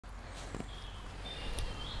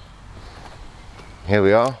Here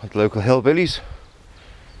we are at the local Hillbillies.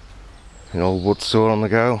 An old wood saw on the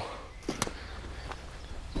go.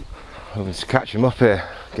 Hoping to catch him up here,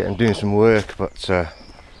 get him doing some work, but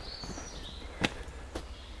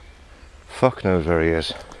fuck knows where he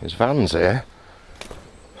is. His van's here,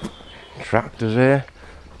 tractor's here,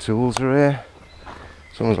 tools are here.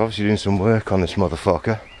 Someone's obviously doing some work on this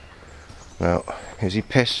motherfucker. Now, is he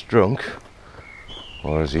pissed drunk?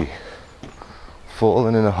 Or is he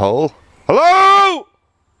fallen in a hole? Hello?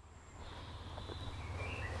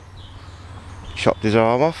 Chopped his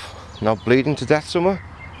arm off, now bleeding to death somewhere.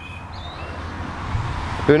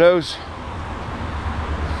 Who knows?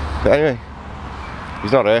 But anyway,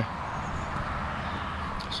 he's not here.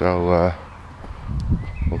 So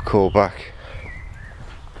we'll call back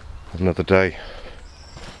another day.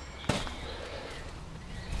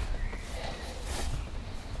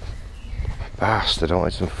 Bastard, I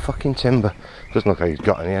wanted some fucking timber. Doesn't look like he's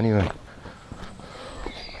got any anyway.